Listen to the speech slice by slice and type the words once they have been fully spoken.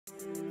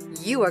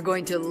You are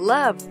going to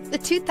love the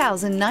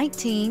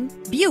 2019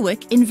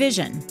 Buick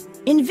Envision.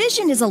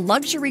 Envision is a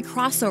luxury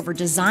crossover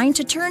designed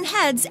to turn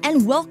heads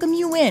and welcome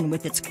you in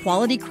with its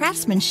quality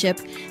craftsmanship,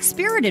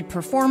 spirited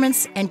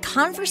performance, and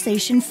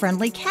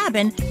conversation-friendly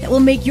cabin that will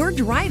make your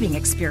driving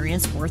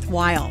experience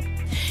worthwhile.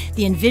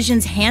 The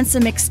Envision's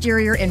handsome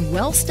exterior and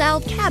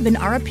well-styled cabin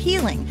are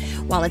appealing,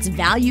 while its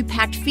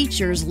value-packed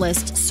features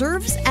list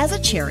serves as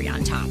a cherry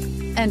on top.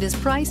 and is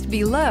priced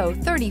below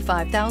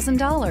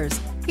 $35,000.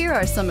 Here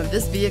are some of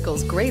this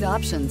vehicle's great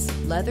options: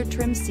 leather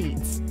trim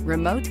seats,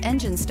 remote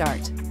engine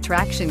start,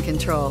 traction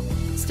control,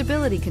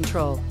 stability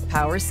control,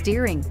 power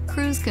steering,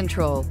 cruise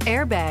control,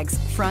 airbags,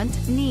 front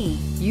knee,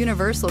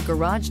 universal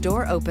garage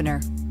door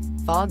opener,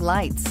 fog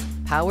lights,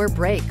 power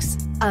brakes.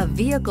 A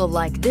vehicle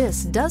like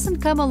this doesn't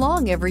come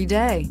along every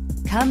day.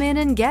 Come in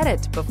and get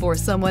it before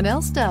someone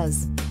else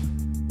does.